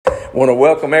I want to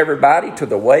welcome everybody to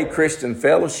the Way Christian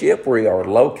Fellowship. We are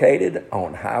located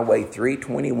on Highway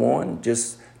 321,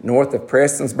 just north of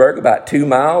Prestonsburg, about 2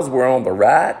 miles. We're on the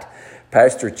right.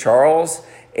 Pastor Charles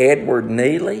Edward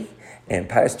Neely and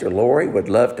Pastor Lori would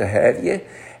love to have you.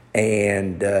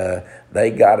 And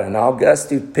they got an august,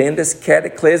 stupendous,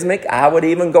 cataclysmic, I would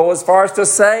even go as far as to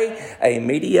say, a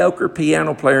mediocre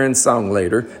piano player and song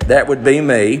leader. That would be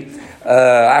me.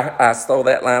 I stole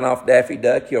that line off Daffy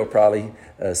Duck. You'll probably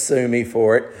sue me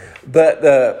for it. But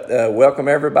welcome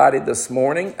everybody this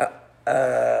morning.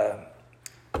 I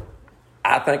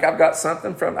think I've got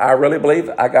something I really believe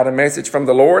I got a message from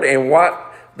the Lord. And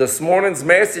what this morning's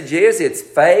message is, it's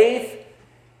faith.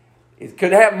 It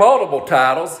could have multiple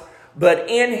titles, but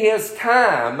in His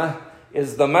time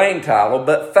is the main title,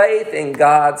 but faith in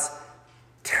God's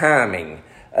timing.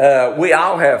 We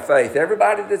all have faith.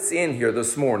 Everybody that's in here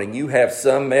this morning, you have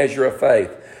some measure of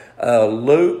faith.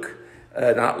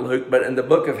 Not Luke, but in the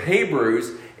book of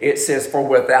Hebrews, it says, for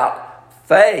without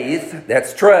faith,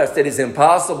 that's trust, it is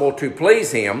impossible to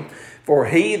please Him. For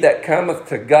he that cometh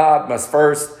to God must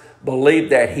first believe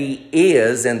that He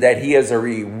is, and that He is a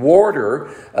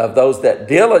rewarder of those that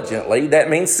diligently, that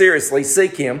means seriously,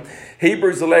 seek Him.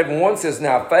 Hebrews 11:1 says,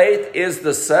 now faith is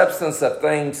the substance of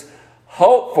things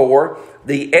hoped for,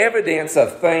 the evidence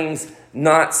of things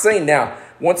not seen. Now,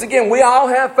 once again, we all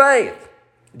have faith.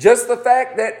 Just the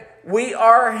fact that we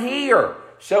are here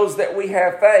shows that we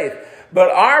have faith.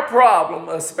 But our problem,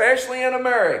 especially in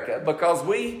America, because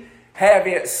we have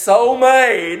it so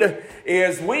made,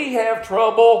 is we have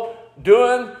trouble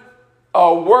doing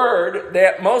a word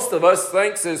that most of us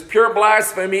thinks is pure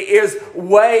blasphemy, is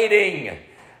waiting.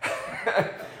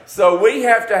 So we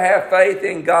have to have faith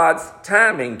in God's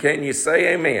timing. Can you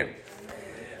say amen?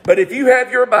 But if you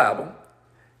have your Bible,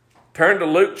 turn to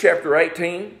Luke chapter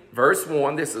 18, verse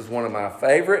 1. This is one of my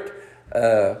favorite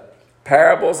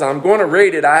parables. I'm going to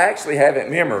read it. I actually have it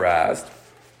memorized,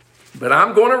 but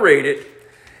I'm going to read it.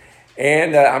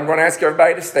 And I'm going to ask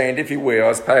everybody to stand, if you will,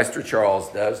 as Pastor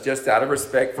Charles does, just out of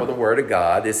respect for the Word of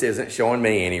God. This isn't showing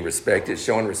me any respect. It's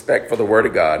showing respect for the Word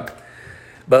of God.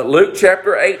 But Luke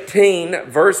chapter 18,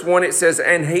 verse 1, it says,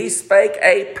 and he spake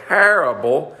a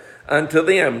parable unto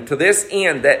them, to this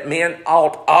end that men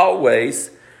ought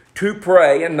always to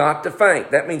pray and not to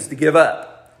faint. That means to give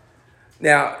up.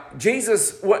 Now,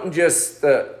 Jesus wouldn't just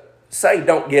say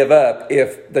don't give up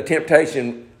if the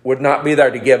temptation would not be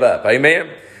there to give up. Amen?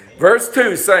 Verse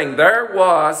 2 saying, there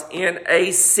was in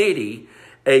a city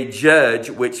a judge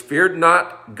which feared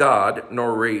not God,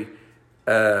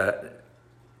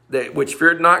 which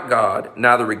feared not God,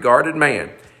 neither regarded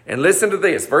man. And listen to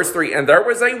this, verse 3, and there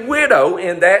was a widow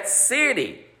in that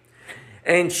city,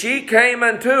 and she came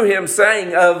unto him,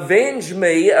 saying, avenge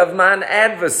me of mine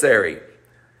adversary.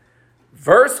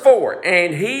 Verse 4,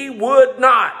 and he would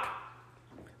not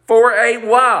for a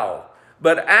while.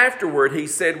 But afterward he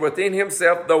said within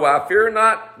himself, though I fear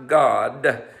not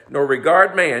God, nor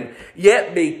regard man,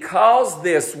 yet because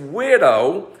this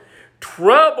widow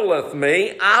troubleth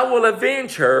me, I will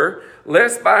avenge her,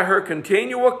 lest by her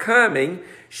continual coming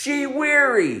she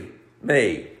weary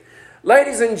me.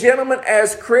 Ladies and gentlemen,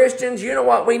 as Christians, you know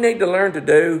what we need to learn to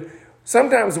do?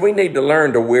 Sometimes we need to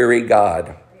learn to weary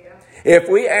God. If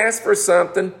we ask for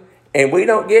something and we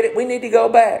don't get it, we need to go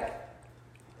back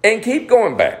and keep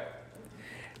going back.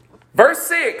 Verse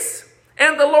 6,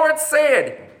 and the Lord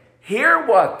said, hear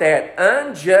what that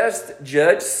unjust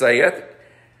judge saith.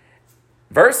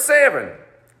 Verse 7,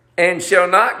 and shall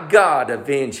not God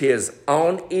avenge his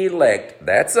own elect,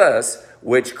 that's us,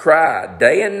 which cry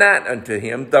day and night unto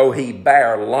him, though he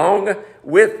bear long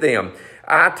with them?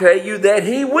 I tell you that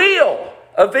he will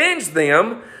avenge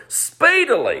them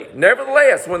speedily.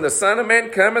 Nevertheless, when the Son of Man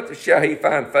cometh, shall he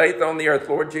find faith on the earth?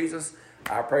 Lord Jesus,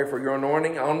 I pray for your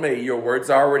anointing on me. Your word's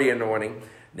already anointing.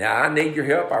 Now I need your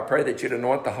help. I pray that you'd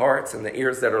anoint the hearts and the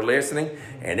ears that are listening.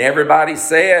 And everybody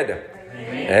said,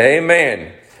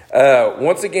 amen.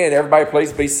 Once again, everybody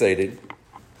please be seated.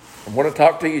 I want to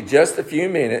talk to you just a few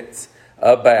minutes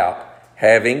about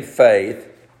having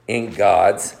faith in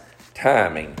God's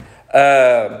timing.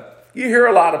 You hear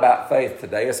a lot about faith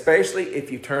today, especially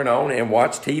if you turn on and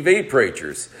watch TV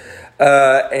preachers.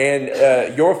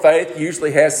 And your faith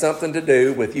usually has something to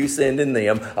do with you sending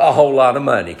them a whole lot of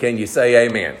money. Can you say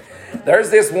amen? There's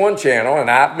this one channel, and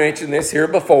I've mentioned this here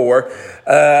before.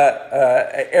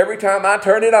 Every time I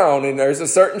turn it on and there's a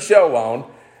certain show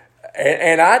on,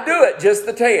 and I do it just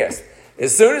to test.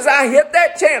 As soon as I hit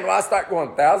that channel, I start going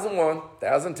 1,001,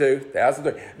 1,002,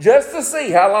 1,003, just to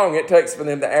see how long it takes for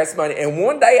them to ask money. And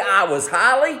one day I was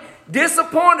highly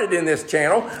disappointed in this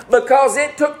channel because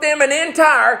it took them an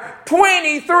entire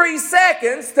 23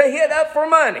 seconds to hit up for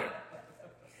money.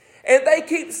 And they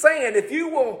keep saying, if you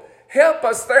will help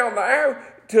us stay on the air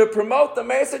to promote the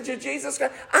message of Jesus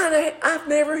Christ. I've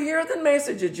never heard the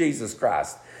message of Jesus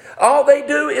Christ. All they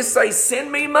do is say,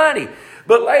 send me money.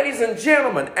 But ladies and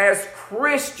gentlemen, as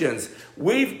Christians,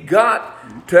 we've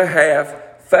got to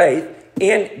have faith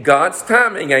in God's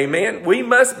timing. Amen. We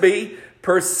must be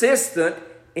persistent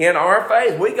in our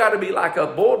faith. We got to be like a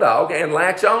bulldog and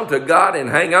latch on to God and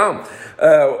hang on.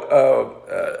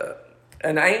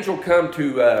 An angel come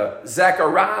to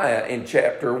Zechariah in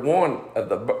chapter 1 of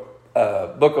the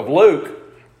book of Luke,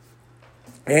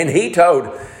 and he told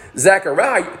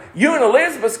Zechariah, you and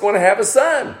Elizabeth's going to have a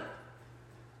son.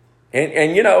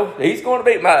 And you know, he's going to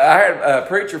be, I had a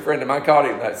preacher friend of mine called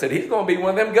him that, said he's going to be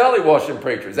one of them gully washing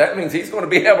preachers. That means he's going to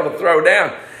be able to throw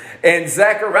down. And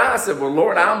Zechariah said, well,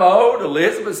 Lord, I'm old.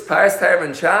 Elizabeth's past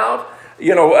having child.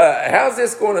 You know, how's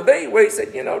this going to be? Well, he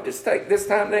said, you know, just take this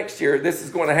time next year. This is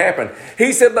going to happen.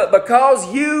 He said, but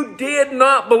because you did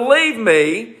not believe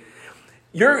me,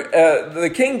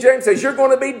 the King James says, you're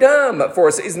going to be dumb for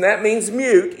a season. That means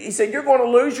mute. He said, you're going to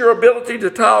lose your ability to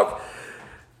talk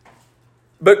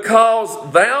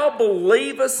because thou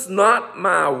believest not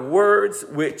my words,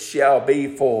 which shall be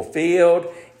fulfilled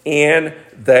in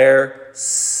their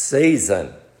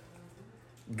season.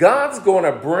 God's going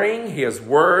to bring his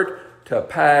word to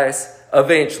pass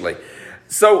eventually.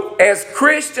 So as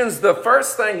Christians, the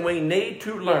first thing we need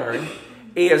to learn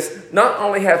is not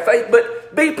only have faith,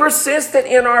 but be persistent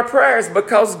in our prayers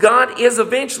because God is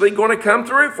eventually going to come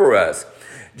through for us.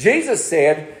 Jesus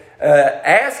said,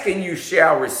 ask and you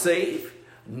shall receive,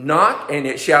 knock and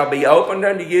it shall be opened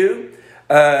unto you.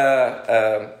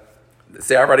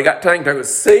 See, I already got tongue to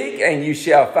seek and you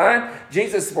shall find.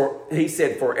 Jesus, he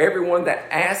said, for everyone that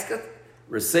asketh,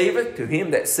 receiveth, to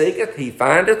him that seeketh, he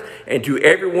findeth, and to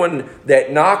everyone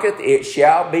that knocketh, it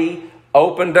shall be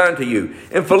opened unto you.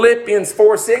 In Philippians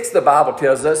 4:6, the Bible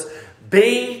tells us,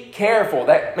 be careful.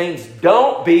 That means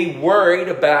don't be worried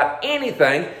about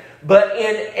anything, but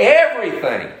in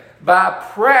everything, by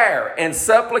prayer and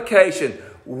supplication,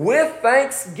 with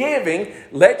thanksgiving,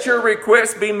 let your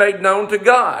requests be made known to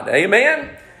God. Amen?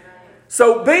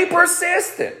 So be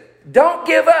persistent. Don't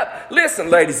give up. Listen,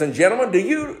 ladies and gentlemen, do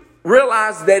you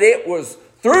realize that it was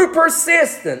through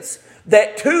persistence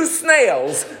that 2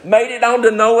 snails made it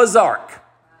onto Noah's Ark?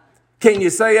 Can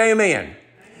you say amen?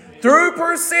 Through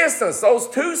persistence, those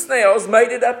 2 snails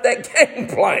made it up that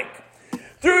gangplank.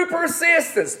 Through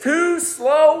persistence, 2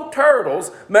 slow turtles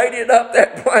made it up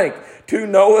that plank to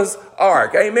Noah's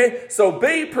Ark. Amen? So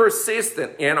be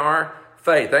persistent in our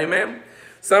faith. Amen?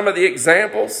 Some of the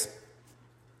examples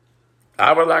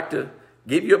I would like to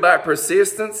give you about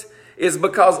persistence is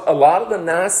because a lot of the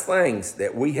nice things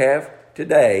that we have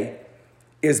today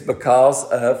is because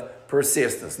of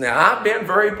persistence. Now, I've been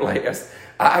very blessed.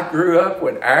 I grew up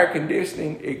when air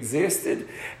conditioning existed,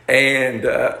 and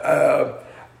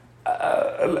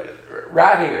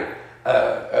right here,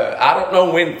 I don't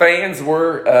know when fans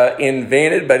were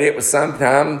invented, but it was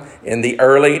sometime in the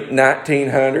early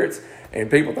 1900s. And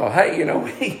people thought, hey, you know,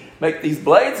 we make these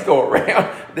blades go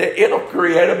around, that it'll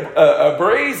create a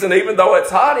breeze. And even though it's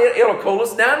hot, it'll cool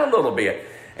us down a little bit.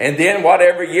 And then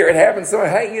whatever year it happens, so,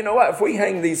 hey, you know what? If we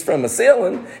hang these from the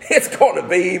ceiling, it's going to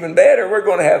be even better. We're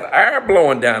going to have air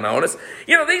blowing down on us.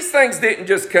 You know, these things didn't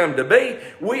just come to be.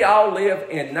 We all live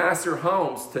in nicer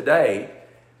homes today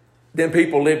than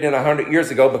people lived in 100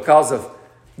 years ago because of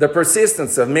the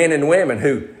persistence of men and women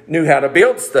who knew how to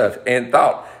build stuff and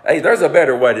thought, hey, there's a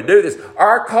better way to do this.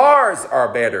 Our cars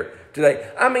are better today.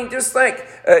 I mean, just think,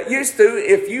 used to,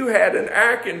 if you had an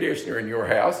air conditioner in your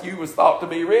house, you was thought to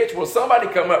be rich. Well, somebody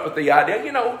come up with the idea,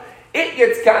 you know, it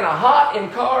gets kind of hot in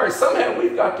cars. Somehow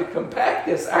we've got to compact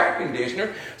this air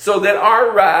conditioner so that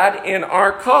our ride in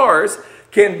our cars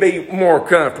can be more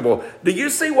comfortable. Do you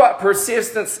see what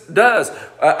persistence does?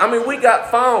 I mean, we got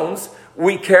phones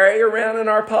we carry around in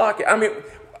our pocket. I mean,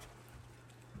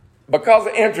 because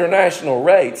of international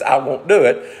rates, I won't do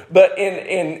it. But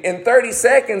in 30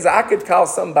 seconds, I could call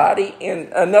somebody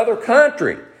in another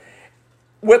country.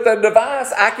 With a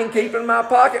device I can keep in my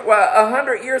pocket. Well,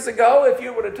 100 years ago, if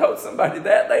you would have told somebody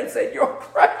that, they'd say, you're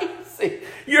crazy.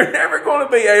 You're never going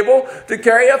to be able to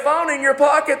carry a phone in your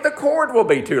pocket. The cord will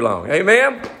be too long.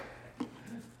 Amen?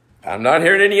 I'm not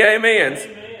hearing any amens.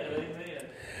 Amen.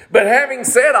 But having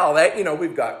said all that, you know,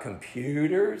 we've got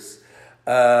computers.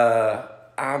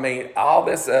 I mean, all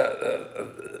this,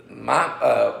 my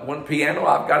one piano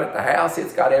I've got at the house,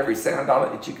 it's got every sound on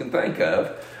it that you can think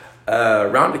of.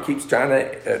 Rhonda keeps trying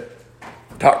to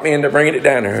talk me into bringing it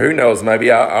down here. Who knows?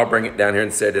 Maybe I'll bring it down here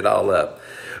and set it all up.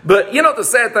 But, the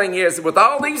sad thing is, with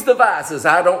all these devices,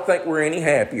 I don't think we're any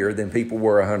happier than people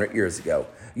were 100 years ago.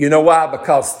 You know why?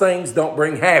 Because things don't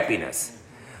bring happiness.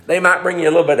 They might bring you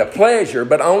a little bit of pleasure,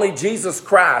 but only Jesus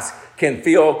Christ can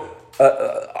fill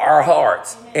our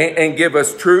hearts and give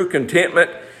us true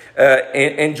contentment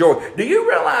and joy. Do you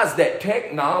realize that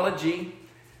technology,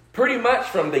 pretty much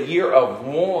from the year of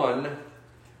 1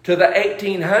 to the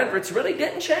 1800s, really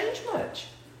didn't change much?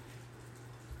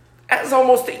 As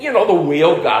almost, the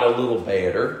wheel got a little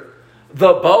better.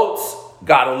 The boats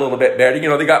got a little bit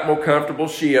better. They got more comfortable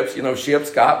ships. Ships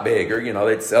got bigger.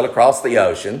 They'd sail across the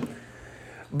ocean.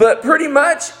 But pretty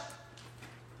much,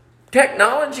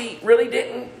 technology really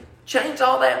didn't change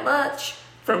all that much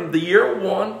from the year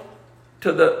 1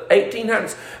 to the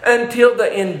 1800s until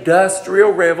the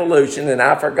Industrial Revolution. And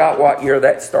I forgot what year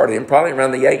that started in, probably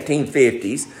around the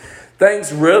 1850s.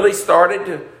 Things really started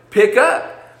to pick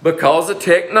up because of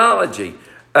technology.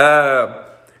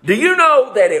 Do you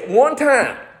know that at one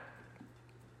time,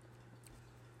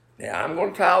 now I'm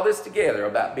going to tie all this together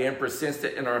about being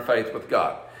persistent in our faith with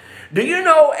God. Do you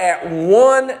know at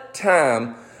one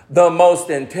time, the most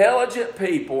intelligent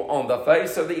people on the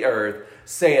face of the earth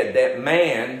said that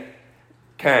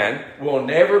mankind will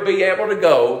never be able to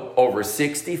go over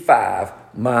 65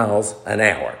 miles an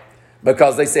hour?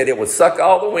 Because they said it would suck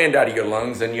all the wind out of your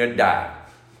lungs and you'd die.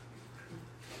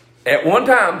 At one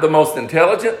time, the most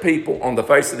intelligent people on the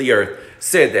face of the earth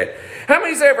said that. How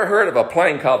many's ever heard of a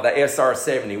plane called the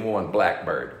SR-71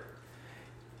 Blackbird?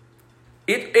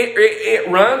 It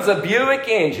runs a Buick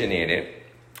engine in it.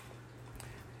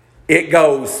 It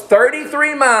goes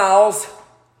 33 miles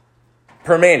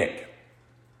per minute.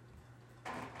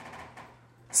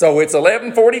 So it's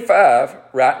 11:45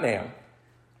 right now.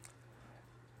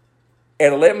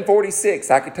 At 11:46,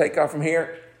 I could take off from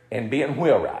here and be in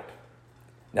Wheelwright.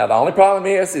 Now, the only problem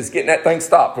is getting that thing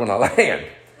stopped when I land.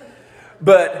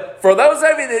 But for those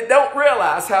of you that don't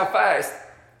realize how fast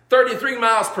 33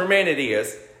 miles per minute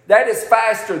is, that is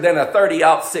faster than a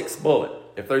 .30-06 bullet,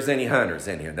 if there's any hunters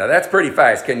in here. Now, that's pretty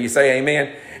fast. Can you say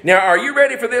amen? Now, are you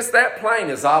ready for this? That plane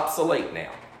is obsolete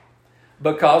now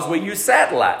because we use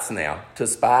satellites now to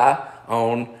spy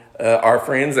on our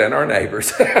friends and our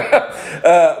neighbors.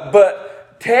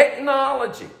 But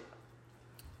technology.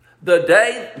 The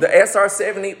day the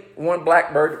SR-71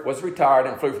 Blackbird was retired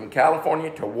and flew from California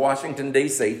to Washington,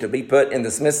 D.C. to be put in the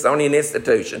Smithsonian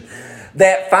Institution,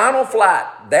 that final flight,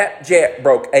 that jet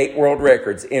broke 8 world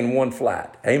records in one flight.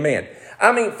 Amen.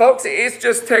 I mean, folks, it's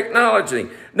just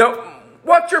technology. No,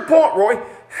 what's your point, Roy?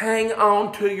 Hang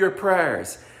on to your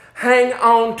prayers. Hang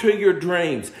on to your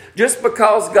dreams. Just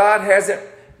because God hasn't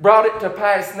brought it to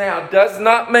pass now does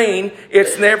not mean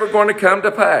it's never going to come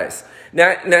to pass.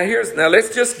 Now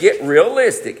let's just get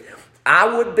realistic.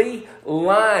 I would be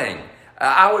lying.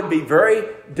 I would be very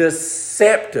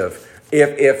deceptive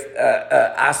if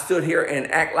I stood here and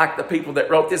act like the people that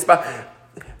wrote this Bible.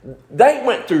 They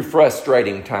went through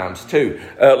frustrating times too.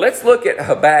 Let's look at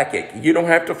Habakkuk. You don't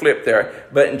have to flip there,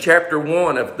 but in chapter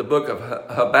 1 of the book of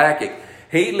Habakkuk,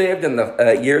 he lived in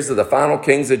the years of the final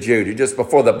kings of Judah, just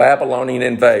before the Babylonian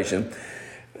invasion.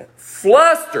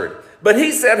 Flustered. But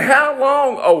he said, how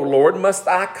long, O Lord, must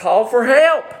I call for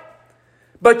help?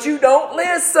 But you don't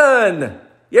listen.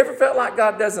 You ever felt like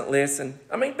God doesn't listen?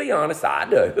 I mean, be honest, I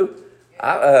do.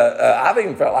 I've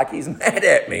even felt like he's mad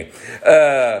at me.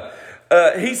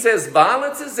 He says,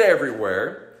 violence is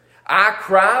everywhere. I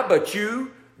cry, but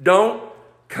you don't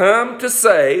come to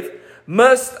save.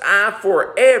 Must I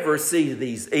forever see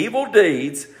these evil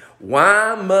deeds?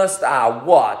 Why must I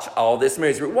watch all this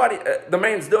misery? What the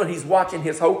man's doing, he's watching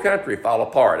his whole country fall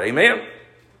apart. Amen? Amen?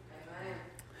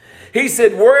 He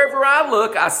said, wherever I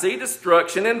look, I see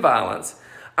destruction and violence.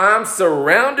 I'm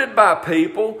surrounded by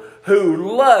people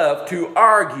who love to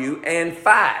argue and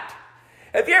fight.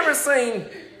 Have you ever seen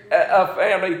a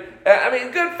family,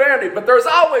 good family, but there's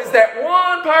always that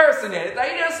one person in it.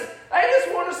 They just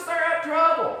want to stir up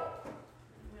trouble.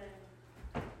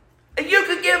 You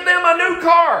could give them a new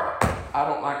car. I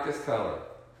don't like this color.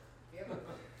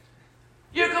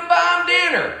 You could buy them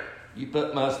dinner. You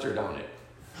put mustard on it.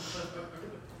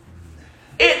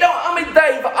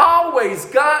 They've always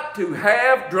got to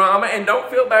have drama, and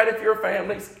don't feel bad if your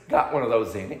family's got one of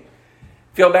those in it.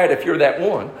 Feel bad if you're that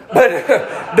one, but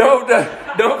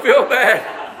don't feel bad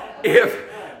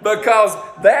because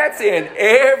that's in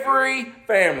every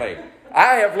family.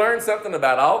 I have learned something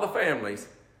about all the families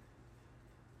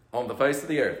on the face of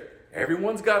the earth.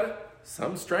 Everyone's got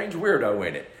some strange weirdo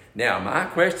in it. Now, my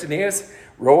question is,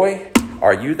 Roy,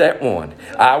 are you that one?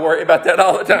 I worry about that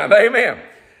all the time. Amen.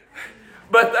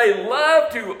 But they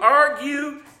love to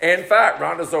argue and fight.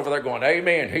 Rhonda's over there going,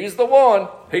 amen. He's the one.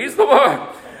 He's the one.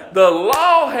 The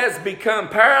law has become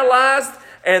paralyzed,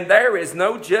 and there is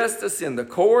no justice in the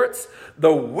courts.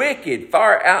 The wicked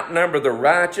far outnumber the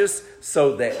righteous,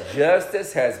 so that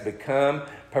justice has become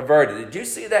perverted. Did you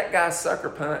see that guy sucker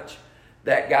punch?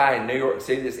 That guy in New York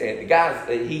City, and the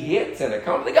guy he hits in a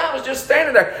coma. The guy was just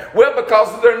standing there. Well,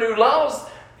 because of their new laws,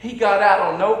 he got out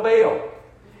on no bail.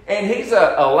 And he's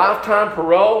a lifetime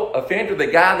parole offender, the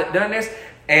guy that done this.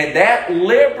 And that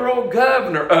liberal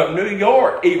governor of New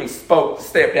York even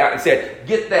stepped out and said,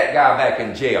 get that guy back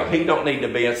in jail. He don't need to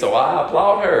be in. So I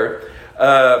applaud her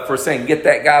for saying, get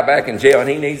that guy back in jail, and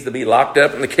he needs to be locked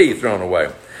up and the key thrown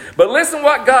away. But listen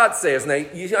what God says. Now,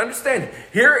 you understand,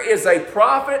 here is a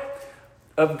prophet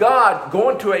of God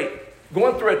going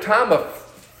through a time of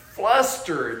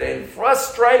flustered and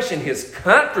frustration. His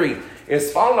country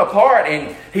is falling apart,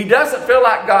 and he doesn't feel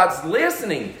like God's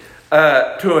listening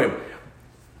to him.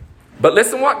 But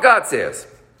listen what God says.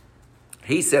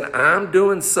 He said, I'm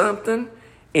doing something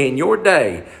in your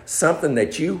day, something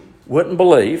that you wouldn't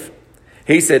believe.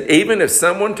 He said, even if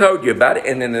someone told you about it,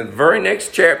 and in the very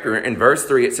next chapter, in verse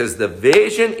 3, it says, the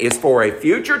vision is for a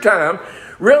future time.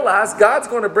 Realize God's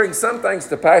going to bring some things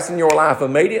to pass in your life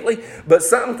immediately, but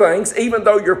some things, even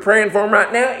though you're praying for them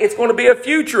right now, it's going to be a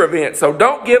future event. So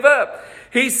don't give up.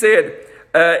 He said,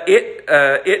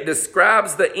 it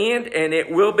describes the end and it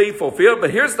will be fulfilled.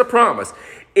 But here's the promise.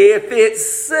 If it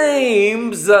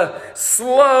seems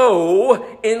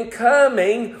slow in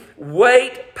coming,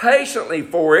 wait patiently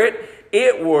for it.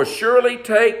 It will surely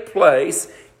take place.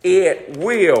 It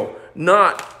will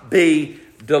not be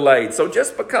delayed. So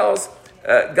just because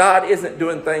God isn't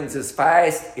doing things as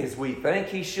fast as we think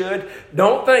he should,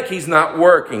 don't think he's not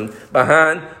working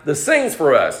behind the scenes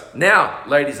for us. Now,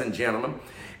 ladies and gentlemen,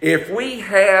 if we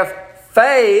have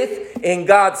faith in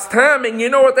God's timing, you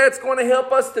know what that's going to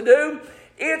help us to do?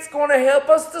 It's going to help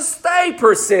us to stay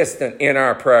persistent in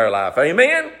our prayer life.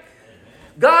 Amen?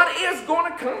 God is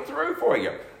going to come through for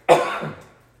you.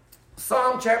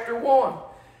 Psalm chapter 1.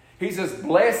 He says,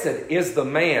 blessed is the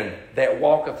man that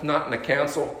walketh not in the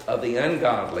counsel of the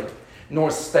ungodly,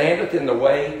 nor standeth in the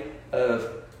way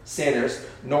of sinners,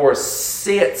 nor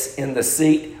sitteth in the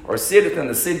seat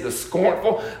of the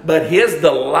scornful, but his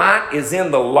delight is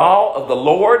in the law of the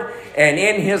Lord, and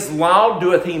in his law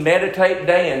doeth he meditate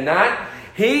day and night.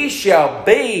 He shall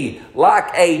be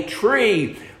like a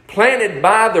tree planted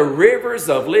by the rivers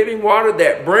of living water,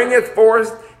 that bringeth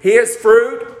forth his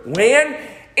fruit when?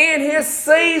 In his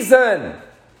season.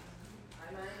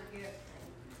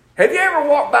 Have you ever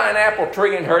walked by an apple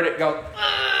tree and heard it go,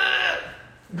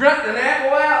 grunting an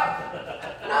apple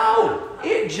out? No,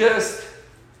 it just...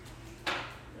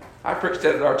 I preached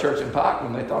that at our church in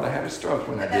Parkland. They thought I had a stroke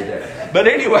when I did that. But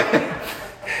anyway,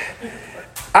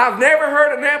 I've never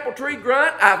heard an apple tree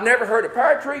grunt. I've never heard a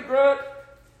pear tree grunt.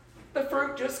 The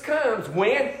fruit just comes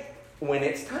when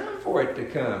it's time for it to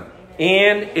come.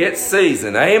 In its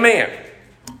season. Amen.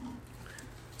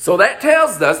 So that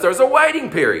tells us there's a waiting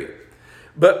period.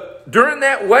 But during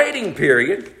that waiting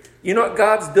period, you know what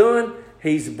God's doing?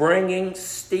 He's bringing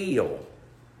steel,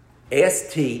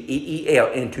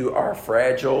 S-T-E-E-L, into our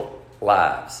fragile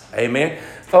lives. Amen?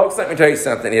 Folks, let me tell you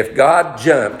something. If God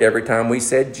jumped every time we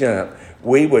said jump,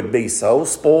 we would be so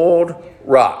spoiled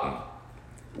rotten.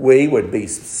 We would be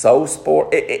so spoiled.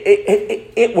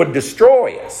 It would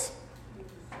destroy us.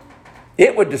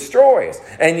 It would destroy us.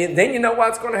 And then you know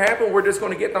what's going to happen? We're just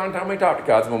going to get on time we talk to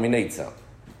God when we need something.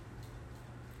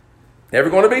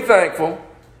 Never going to be thankful.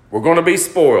 We're going to be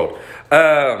spoiled.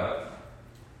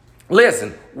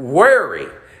 Listen, worry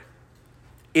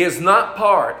is not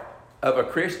part of a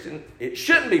Christian. It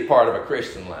shouldn't be part of a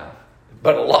Christian life.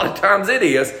 But a lot of times it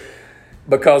is,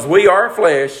 because we are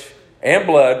flesh and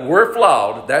blood. We're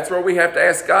flawed. That's where we have to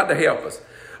ask God to help us.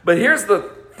 But here's the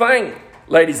thing,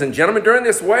 ladies and gentlemen, during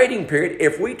this waiting period,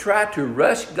 if we try to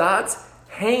rush God's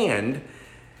hand,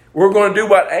 we're going to do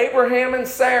what Abraham and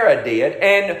Sarah did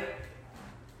and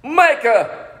make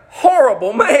a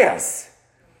horrible mess.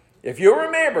 If you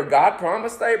remember, God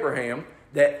promised Abraham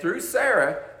that through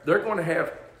Sarah, they're going to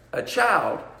have a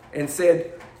child, and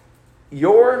said,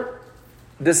 your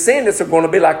descendants are going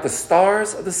to be like the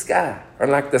stars of the sky, or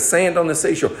like the sand on the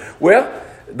seashore. Well,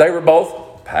 they were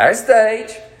both past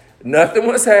age. Nothing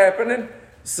was happening.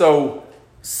 So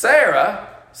Sarah,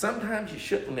 sometimes you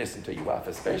shouldn't listen to your wife,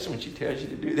 especially when she tells you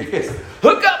to do this.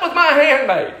 Hook up with my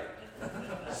handmaid.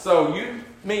 So you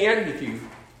men, if you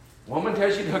woman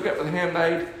tells you to hook up with a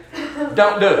handmaid,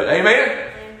 don't do it. Amen?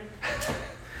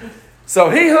 So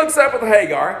he hooks up with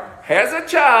Hagar, has a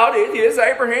child. It is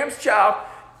Abraham's child.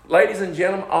 ladies and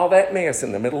gentlemen, all that mess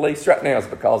in the Middle East right now is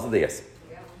because of this.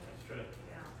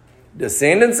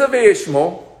 Descendants of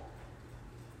Ishmael,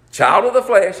 child of the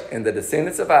flesh, and the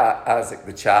descendants of Isaac,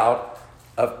 the child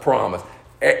of promise.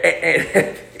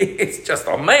 And it's just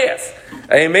a mess.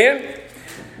 Amen?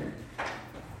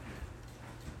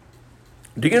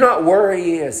 Do you not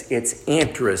worry as it's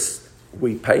interest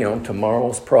we pay on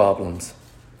tomorrow's problems?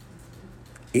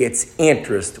 It's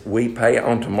interest we pay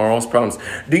on tomorrow's problems.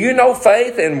 Do you know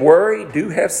faith and worry do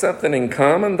have something in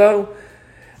common, though?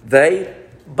 They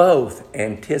both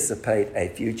anticipate a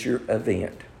future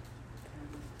event.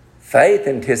 Faith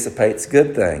anticipates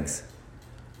good things.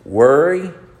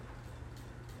 Worry,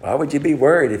 why would you be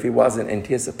worried if he wasn't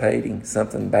anticipating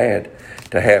something bad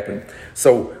to happen?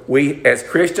 So we as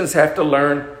Christians have to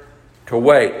learn to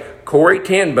wait. Corrie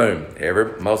ten Boom,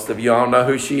 most of you all know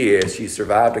who she is. She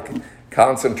survived a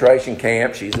concentration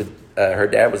camp. Her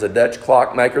dad was a Dutch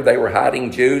clockmaker. They were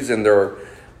hiding Jews in their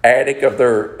attic of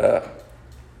their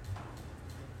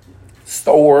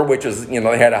store, which is,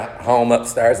 they had a home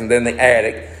upstairs and then the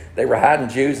attic. They were hiding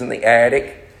Jews in the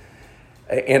attic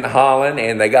in Holland,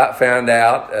 and they got found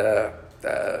out.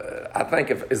 I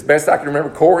think, as best I can remember,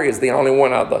 Corrie is the only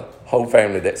one of the whole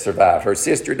family that survived. Her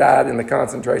sister died in the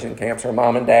concentration camps. Her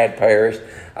mom and dad perished.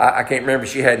 I can't remember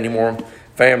if she had any more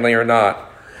family or not.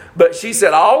 But she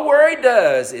said, all worry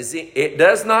does is it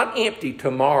does not empty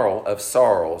tomorrow of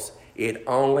sorrows. It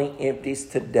only empties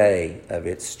today of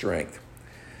its strength.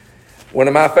 One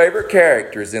of my favorite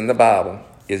characters in the Bible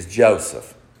is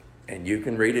Joseph. And you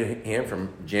can read him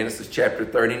from Genesis chapter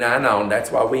 39 on. That's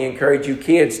why we encourage you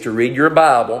kids to read your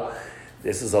Bible.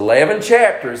 This is 11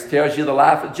 chapters, tells you the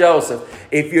life of Joseph.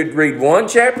 If you'd read one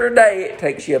chapter a day, it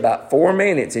takes you about 4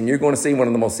 minutes, and you're going to see one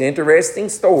of the most interesting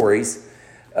stories.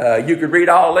 You could read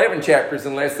all 11 chapters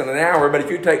in less than an hour, but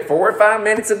if you take 4 or 5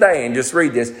 minutes a day and just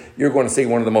read this, you're going to see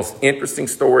one of the most interesting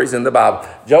stories in the Bible.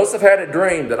 Joseph had a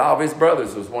dream that all of his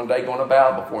brothers was one day going to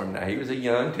bow before him. Now, he was a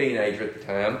young teenager at the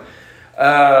time.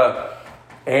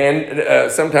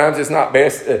 Sometimes it's not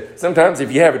best. Sometimes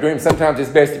if you have a dream, sometimes it's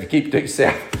best if you keep it to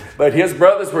yourself. But his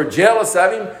brothers were jealous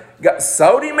of him,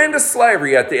 sold him into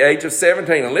slavery at the age of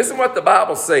 17. And listen what the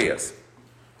Bible says.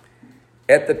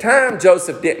 At the time,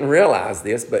 Joseph didn't realize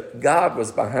this, but God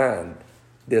was behind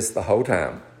this the whole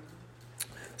time.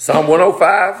 Psalm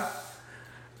 105,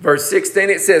 verse 16,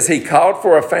 it says, He called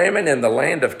for a famine in the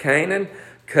land of Canaan,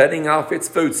 cutting off its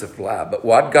food supply. But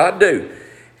what'd God do?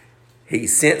 He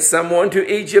sent someone to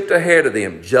Egypt ahead of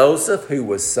them, Joseph, who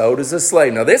was sold as a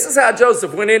slave. Now, this is how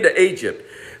Joseph went into Egypt.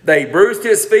 They bruised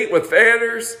his feet with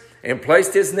fetters and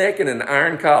placed his neck in an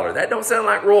iron collar. That don't sound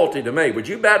like royalty to me. Would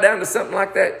you bow down to something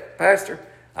like that, Pastor?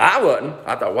 I wouldn't.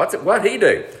 I thought, what'd he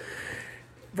do?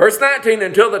 Verse 19,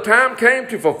 until the time came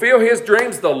to fulfill his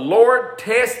dreams, the Lord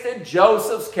tested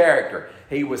Joseph's character.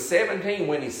 He was 17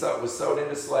 when he was sold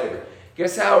into slavery.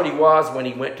 Guess how old he was when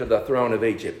he went to the throne of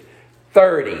Egypt?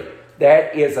 30.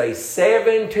 That is a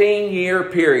 17-year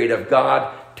period of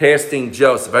God testing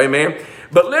Joseph. Amen?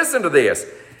 But listen to this.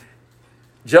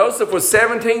 Joseph was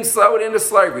 17, sold into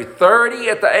slavery. 30,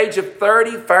 at the age of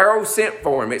 30, Pharaoh sent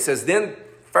for him. It says, then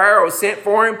Pharaoh sent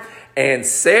for him and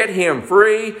set him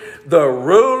free. The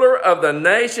ruler of the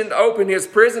nation opened his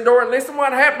prison door. And listen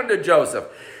what happened to Joseph.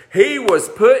 He was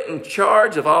put in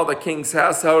charge of all the king's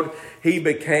household. He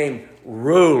became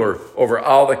ruler over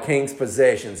all the king's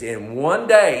possessions. In one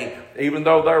day, even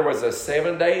though there was a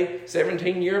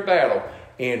 17-year battle,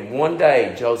 in one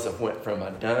day, Joseph went from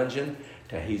a dungeon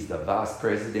to he's the vice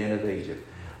president of Egypt.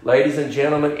 Ladies and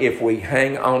gentlemen, if we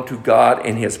hang on to God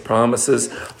and his promises,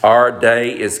 our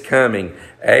day is coming.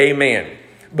 Amen.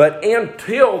 But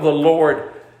until the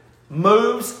Lord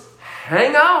moves,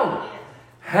 hang on.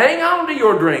 Hang on to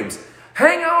your dreams.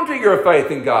 Hang on to your faith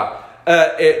in God.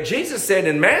 Jesus said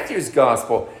in Matthew's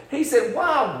gospel, he said,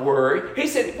 why worry? He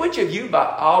said, which of you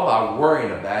by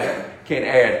worrying about it can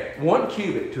add 1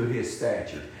 cubit to his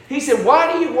stature? He said,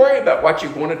 why do you worry about what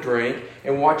you're going to drink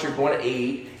and what you're going to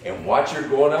eat and what you're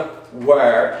going to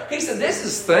wear? He said, this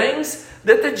is things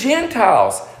that the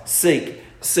Gentiles seek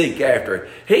after.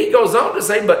 He goes on to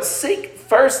say, but seek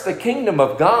first the kingdom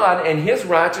of God and his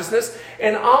righteousness,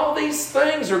 and all these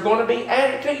things are going to be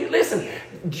added to you. Listen,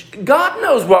 God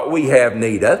knows what we have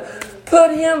need of.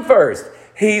 Put him first.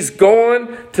 He's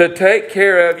going to take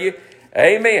care of you.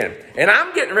 Amen. And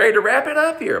I'm getting ready to wrap it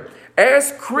up here.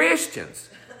 As Christians,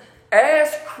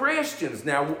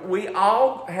 now we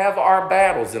all have our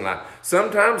battles in life.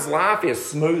 Sometimes life is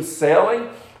smooth sailing.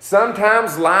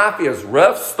 Sometimes life is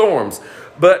rough storms.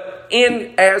 But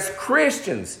as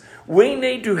Christians, we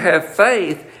need to have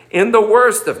faith in the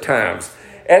worst of times.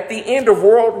 At the end of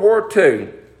World War II,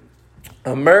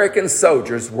 American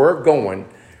soldiers were going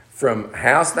from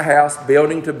house to house,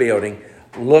 building to building,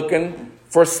 looking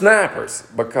for snipers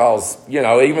because,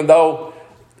 even though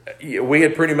we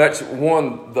had pretty much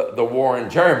won the war in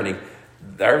Germany,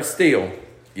 they're still,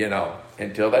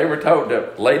 until they were told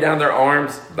to lay down their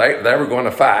arms, they were going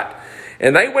to fight.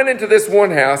 And they went into this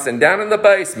one house, and down in the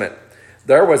basement,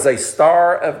 there was a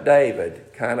Star of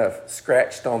David kind of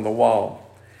scratched on the wall.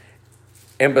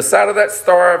 And beside of that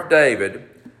Star of David,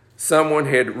 someone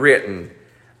had written,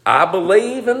 "I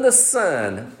believe in the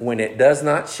sun when it does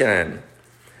not shine.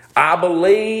 I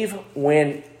believe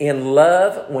in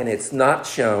love when it's not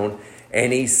shown."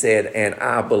 And he said, "And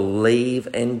I believe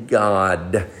in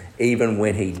God even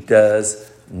when he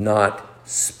does not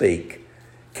speak."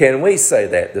 Can we say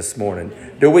that this morning?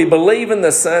 Do we believe in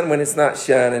the sun when it's not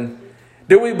shining?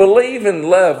 Do we believe in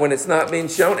love when it's not being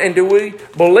shown? And do we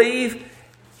believe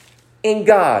in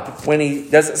God when he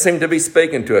doesn't seem to be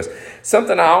speaking to us?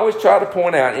 Something I always try to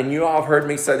point out, and you all have heard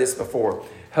me say this before.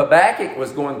 Habakkuk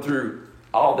was going through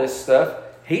all this stuff.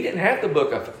 He didn't have the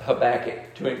book of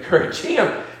Habakkuk to encourage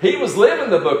him. He was living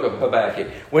the book of Habakkuk.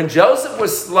 When Joseph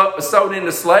was sold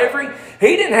into slavery,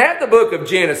 he didn't have the book of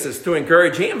Genesis to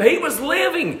encourage him. He was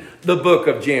living the book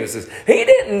of Genesis. He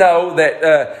didn't know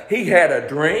that he had a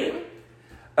dream.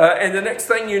 And the next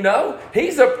thing you know,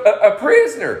 he's a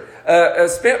prisoner.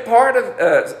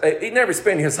 He never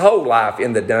spent his whole life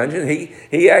in the dungeon.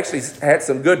 He actually had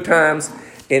some good times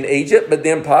in Egypt, but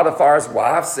then Potiphar's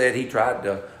wife said he tried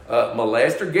to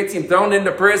molest her, gets him thrown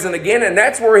into prison again, and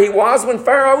that's where he was when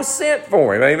Pharaoh sent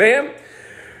for him. Amen?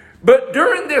 But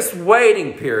during this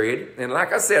waiting period, and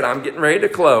like I said, I'm getting ready to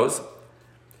close,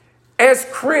 as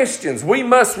Christians, we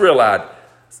must realize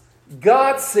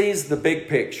God sees the big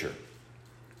picture.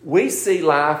 We see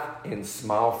life in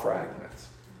small fragments.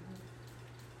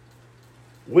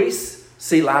 We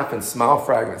see life in small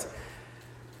fragments.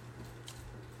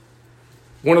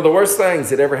 One of the worst things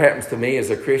that ever happens to me as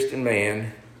a Christian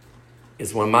man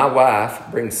is when my wife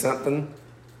brings something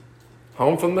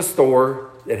home from the store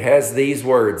that has these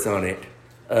words on it: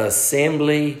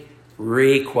 assembly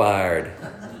required.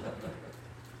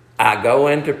 I go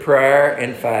into prayer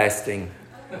and fasting.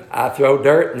 I throw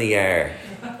dirt in the air.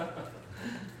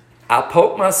 I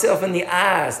poke myself in the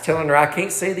eyes, telling her I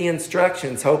can't see the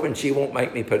instructions, hoping she won't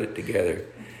make me put it together.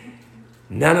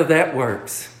 None of that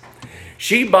works.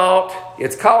 She bought,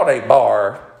 it's called a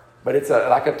bar, but it's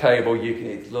like a table.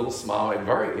 It's a little small.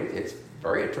 It's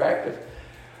very attractive.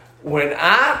 When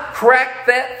I cracked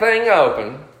that thing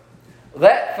open,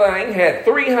 that thing had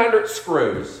 300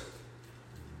 screws.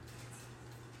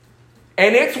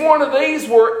 And it's one of these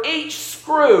where each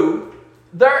screw,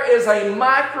 there is a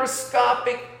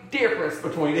microscopic difference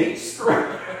between each screw.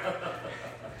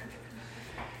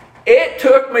 It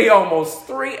took me almost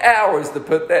 3 hours to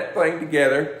put that thing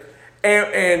together.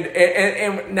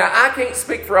 And now I can't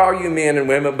speak for all you men and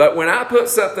women, but when I put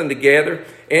something together,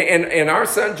 and our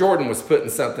son Jordan was putting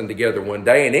something together one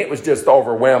day, and it was just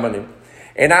overwhelming him.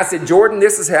 And I said, "Jordan,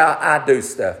 this is how I do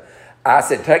stuff." I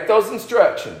said, "Take those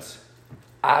instructions."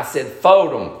 I said,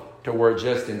 "Fold them to where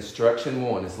just instruction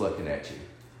 1 is looking at you."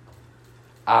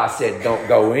 I said, "Don't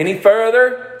go any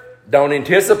further. Don't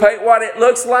anticipate what it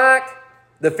looks like,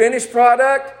 the finished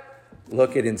product.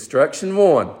 Look at instruction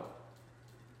 1.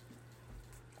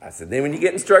 I said, "Then when you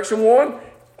get instruction 1,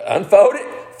 unfold it,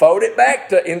 fold it back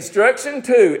to instruction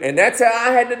 2. And that's how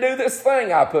I had to do this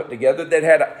thing I put together that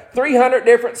had 300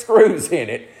 different screws in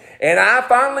it. And I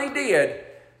finally did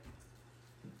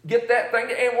get that thing.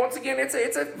 And once again, it's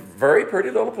a very pretty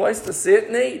little place to sit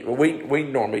and eat. We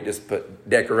normally just put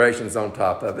decorations on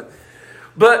top of it.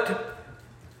 But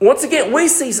once again, we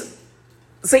see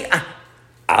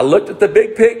I looked at the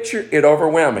big picture. It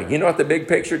overwhelmed me. You know what the big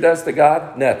picture does to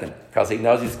God? Nothing, because he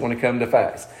knows it's going to come to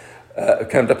pass.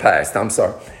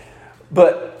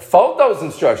 But fold those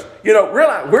instructions.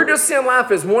 Realize we're just seeing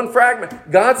life as one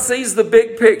fragment. God sees the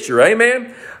big picture.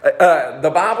 Amen?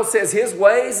 The Bible says his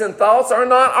ways and thoughts are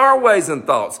not our ways and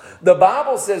thoughts. The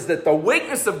Bible says that the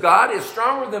weakness of God is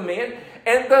stronger than men,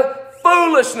 and the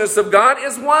foolishness of God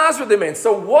is wiser than men.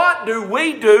 So what do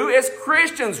we do as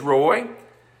Christians, Roy?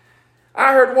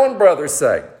 I heard one brother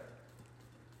say,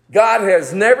 God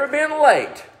has never been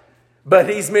late, but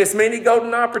he's missed many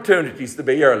golden opportunities to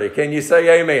be early. Can you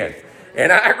say amen?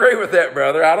 And I agree with that,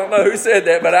 brother. I don't know who said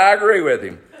that, but I agree with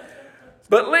him.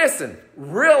 But listen,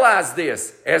 realize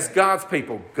this. As God's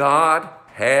people, God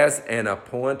has an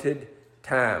appointed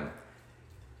time.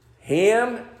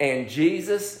 Him and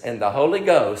Jesus and the Holy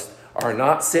Ghost are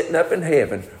not sitting up in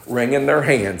heaven wringing their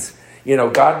hands.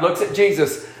 God looks at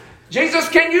Jesus. Jesus,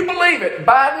 can you believe it?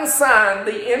 Biden signed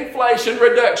the Inflation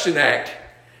Reduction Act.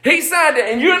 He signed it,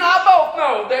 and you and I both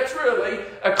know that's really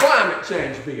a climate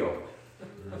change bill.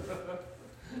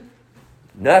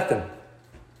 Nothing.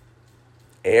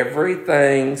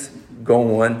 Everything's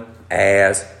going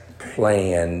as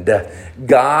planned.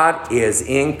 God is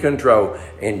in control.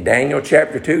 In Daniel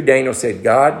chapter 2, Daniel said,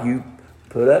 God, you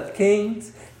put up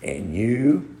kings and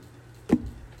you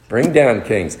bring down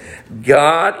kings.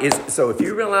 God is, so if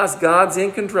you realize God's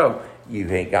in control, you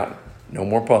ain't got no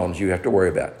more problems you have to worry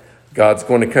about. God's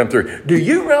going to come through. Do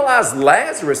you realize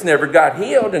Lazarus never got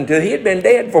healed until he had been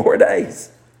dead 4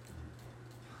 days?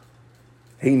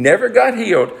 He never got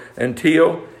healed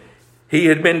until he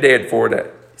had been dead 4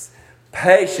 days.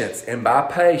 Patience, and by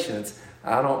patience,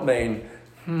 I don't mean,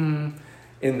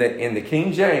 in the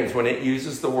King James, when it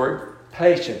uses the word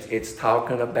patience, it's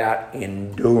talking about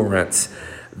endurance.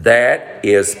 That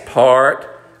is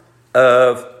part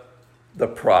of the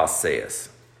process.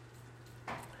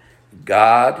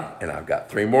 God, and I've got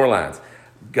 3 more lines.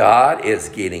 God is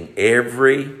getting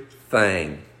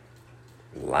everything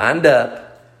lined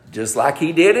up, just like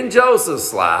he did in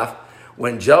Joseph's life.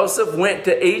 When Joseph went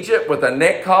to Egypt with a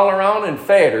neck collar on and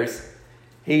fetters,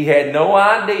 he had no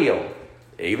idea,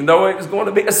 even though it was going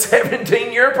to be a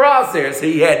 17-year process,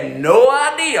 he had no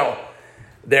idea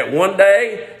that one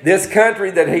day this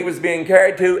country that he was being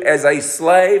carried to as a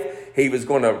slave, he was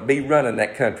going to be running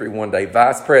that country one day,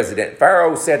 vice president.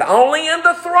 Pharaoh said, only in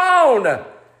the throne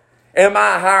am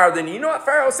I higher than you. You know what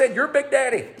Pharaoh said? You're Big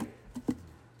Daddy.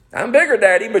 I'm bigger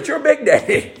daddy, but you're Big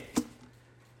Daddy.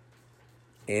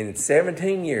 In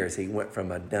 17 years, he went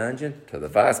from a dungeon to the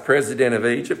vice president of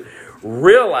Egypt.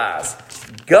 Realize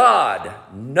God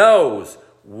knows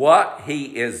what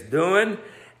he is doing.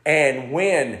 And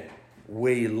when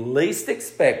we least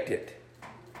expect it.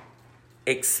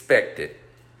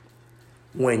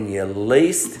 When you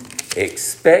least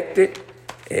expect it.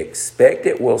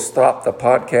 We'll stop the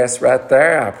podcast right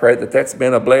there. I pray that that's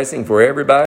been a blessing for everybody.